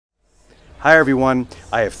Hi everyone,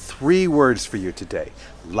 I have 3 words for you today.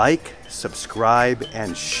 Like, subscribe,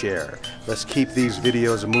 and share. Let's keep these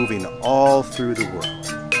videos moving all through the world.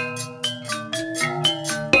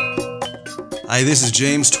 Hi, this is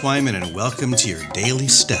James Twyman, and welcome to your daily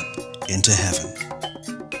step into heaven.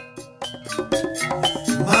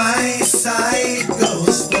 My sight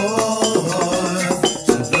goes forth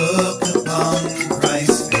to look upon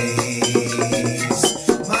Christ's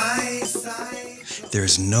face. My sight. There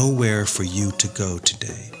is nowhere for you to go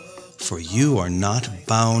today, for you are not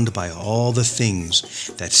bound by all the things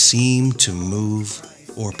that seem to move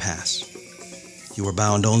or pass. You are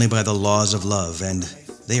bound only by the laws of love, and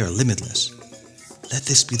they are limitless. Let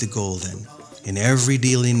this be the goal, then, in every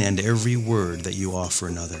dealing and every word that you offer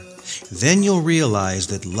another. Then you'll realize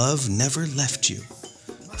that love never left you,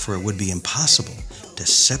 for it would be impossible to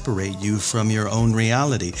separate you from your own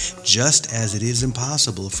reality, just as it is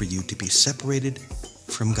impossible for you to be separated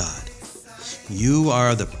from God. You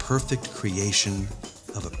are the perfect creation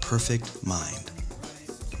of a perfect mind.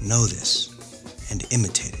 Know this and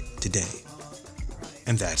imitate it today.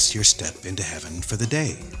 And that's your step into heaven for the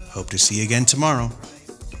day. Hope to see you again tomorrow.